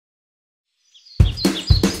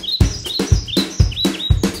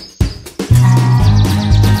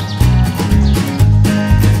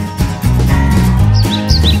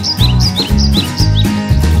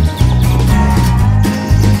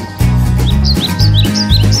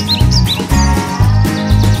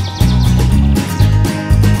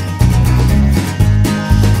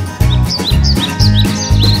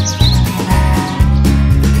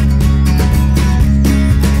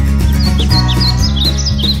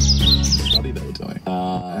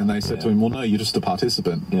said to him, well, no, you're just a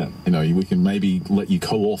participant. Yeah. You know, we can maybe let you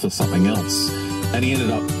co-author something else. And he ended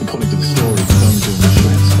up, according to the story, going to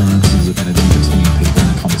initial experiences of energy between people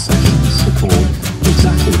and conversations record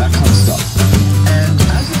exactly that kind of stuff. And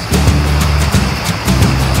as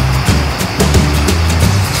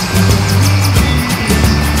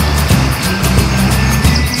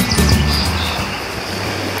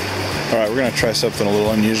All right, we're going to try something a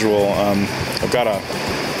little unusual. I've got a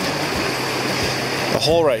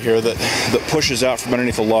hole right here that pushes out from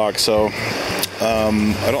underneath the log, so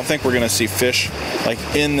I don't think we're going to see fish like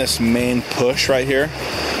in this main push right here,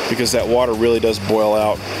 because that water really does boil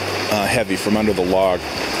out heavy from under the log.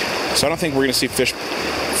 So I don't think we're going to see fish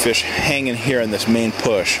hanging here in this main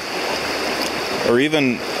push, or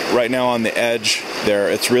even right now on the edge there.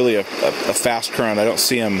 It's really a fast current. I don't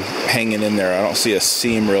see them hanging in there. I don't see a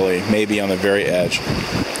seam really, maybe on the very edge.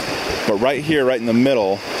 But right here, right in the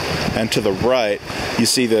middle, and to the right, you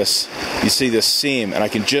see this seam, and I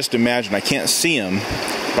can just imagine, I can't see them,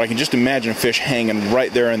 but I can just imagine fish hanging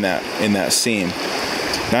right there in that seam.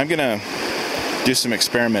 Now I'm gonna do some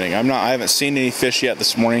experimenting. I haven't seen any fish yet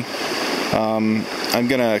this morning. I'm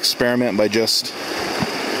gonna experiment by just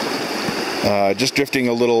drifting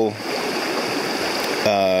a little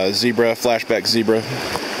flashback zebra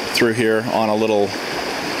through here on a little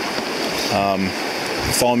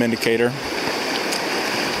foam indicator,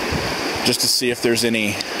 just to see if there's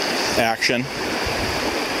any action.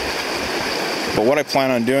 But what I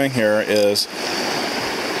plan on doing here is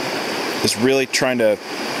really trying to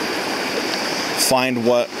find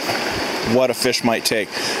what a fish might take.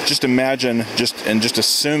 Just imagine, just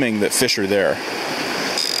assuming that fish are there.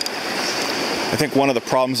 I think one of the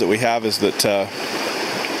problems that we have is that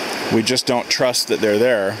we just don't trust that they're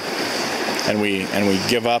there, and we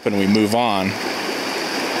give up and we move on.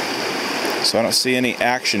 So I don't see any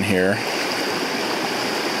action here.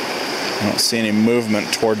 I don't see any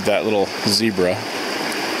movement toward that little zebra.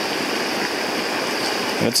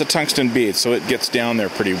 And it's a tungsten bead, so it gets down there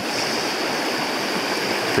pretty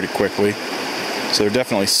quickly. So they're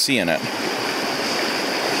definitely seeing it.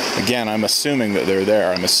 Again, I'm assuming that they're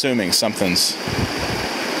there. I'm assuming something's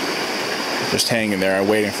just hanging there and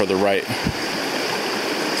waiting for the right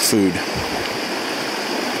food.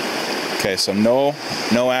 Okay, so no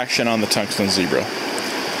action on the tungsten zebra.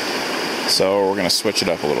 So we're going to switch it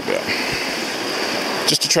up a little bit,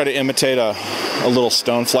 just to try to imitate a little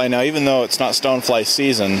stonefly. Now, even though it's not stonefly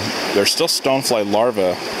season, there's still stonefly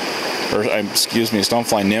larvae, or excuse me,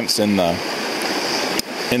 stonefly nymphs in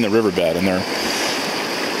the riverbed. And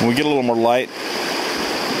when we get a little more light,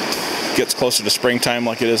 gets closer to springtime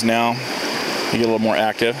like it is now, you get a little more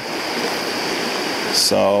active.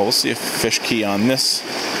 So we'll see if fish key on this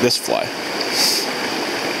fly.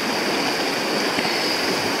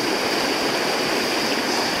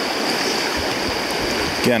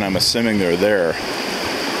 Again, I'm assuming they're there,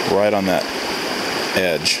 right on that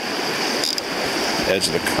edge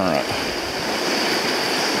of the current.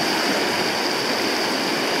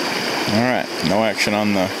 Alright, no action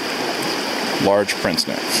on the large prince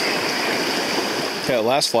nymph. Okay, the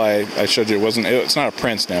last fly I showed you, it's not a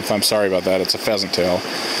prince nymph, I'm sorry about that, it's a pheasant tail.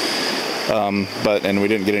 And we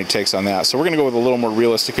didn't get any takes on that. So we're going to go with a little more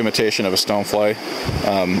realistic imitation of a stonefly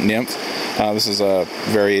nymph. This is a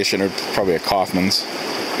variation, or probably a Kaufman's.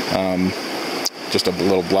 Just a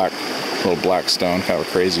little black stone, kind of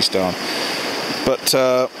a crazy stone. But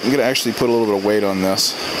I'm going to actually put a little bit of weight on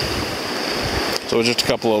this. So just a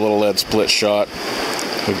couple of little lead split shot.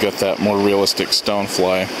 We've got that more realistic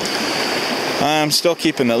stonefly. I'm still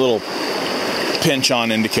keeping that little pinch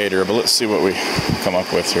on indicator, but let's see what we come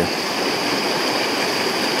up with here.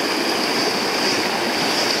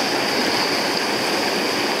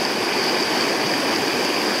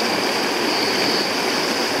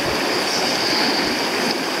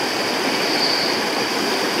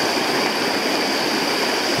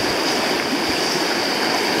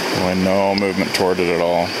 No movement toward it at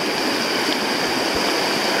all.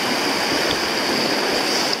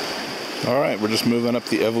 Alright, we're just moving up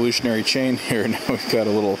the evolutionary chain here. Now we've got a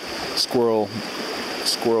little squirrel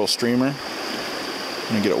streamer. I'm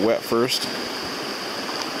going to get it wet first.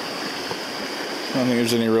 I don't think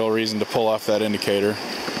there's any real reason to pull off that indicator.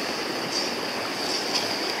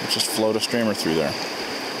 Let's just float a streamer through there.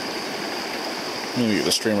 Maybe get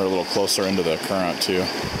the streamer a little closer into the current too.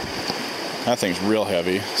 That thing's real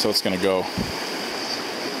heavy, so it's going to go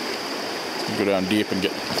down deep and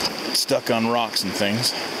get stuck on rocks and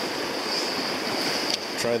things.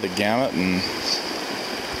 Try the gamut and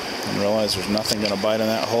realize there's nothing going to bite in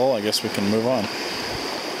that hole. I guess we can move on.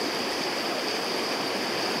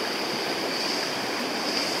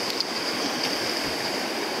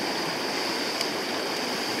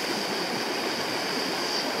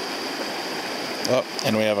 Oh,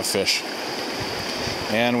 and we have a fish.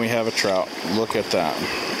 And we have a trout. Look at that.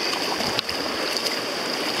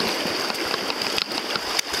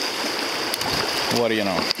 What do you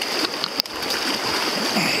know?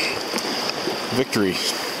 Victory.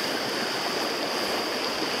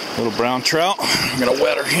 Little brown trout. I'm gonna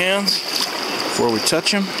wet our hands before we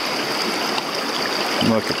touch him.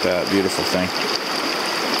 Look at that beautiful thing.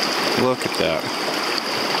 Look at that.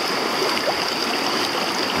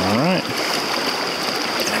 All right.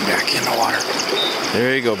 Get him back in the water.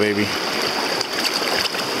 There you go, baby.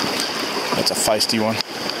 That's a feisty one.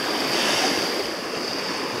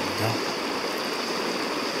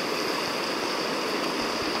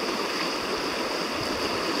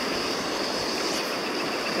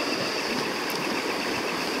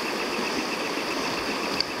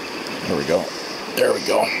 There you go. There we go. There we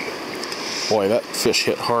go. Boy, that fish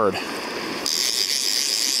hit hard. One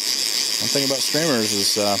thing about streamers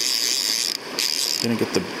is gonna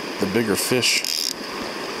get the bigger fish.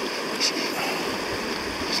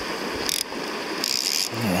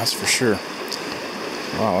 Yeah, that's for sure.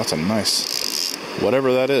 Wow, that's a nice,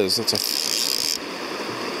 whatever that is. That's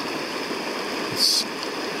it's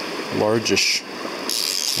largish.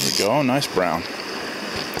 There we go. Nice brown.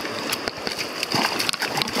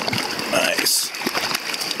 Nice.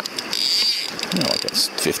 You know, like a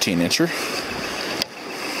 15-incher.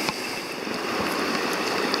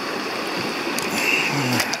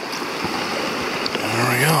 There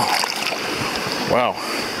we go. Wow.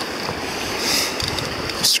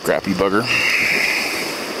 Scrappy bugger.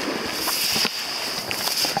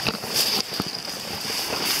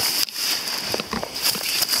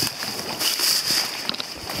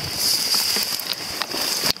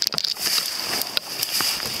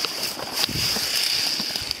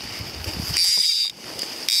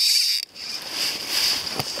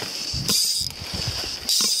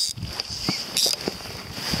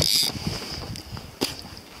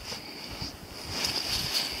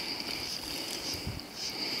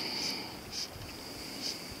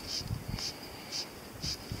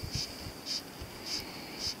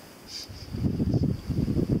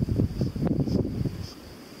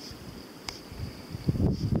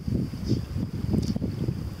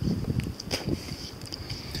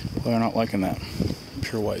 They're not liking that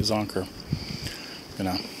pure white zonker.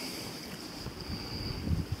 Gonna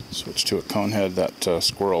switch to a conehead, that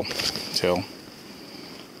squirrel tail.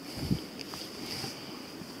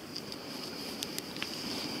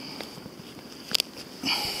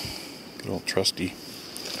 Good old trusty.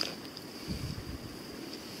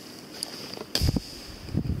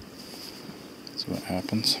 See what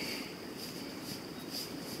happens.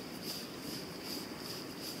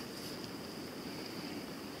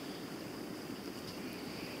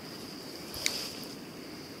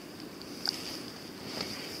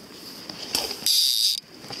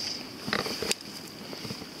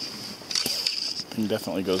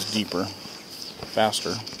 Definitely goes deeper,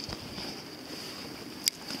 faster,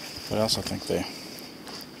 but I also think it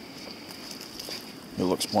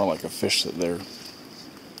looks more like a fish that they're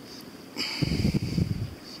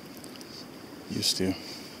used to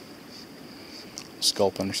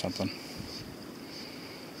sculpin or something.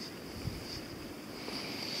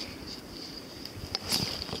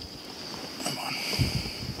 Come on.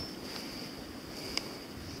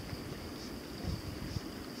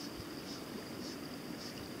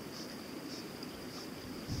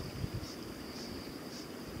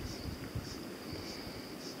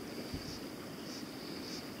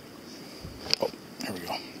 There we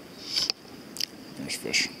go. There's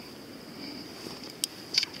fish.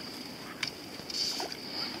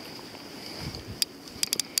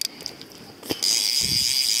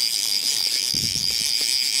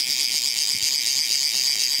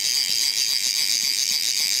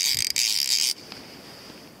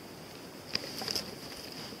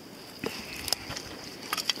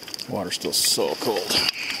 Water's still so cold.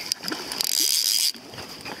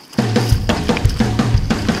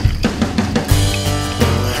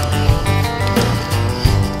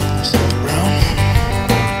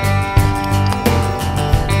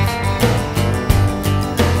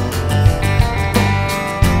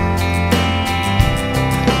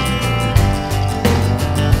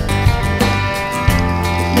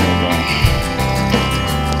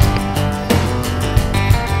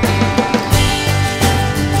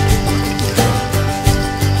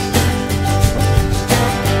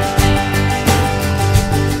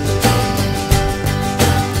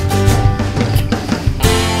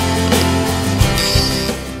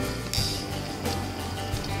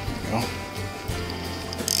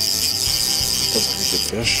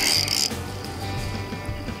 Fish.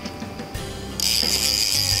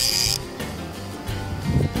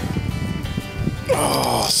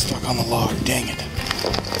 on the log. Dang it.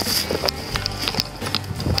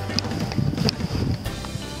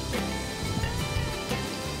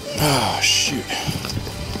 Oh, shoot.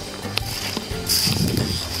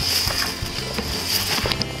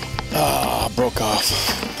 Ah, broke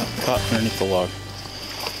off. Caught underneath the log.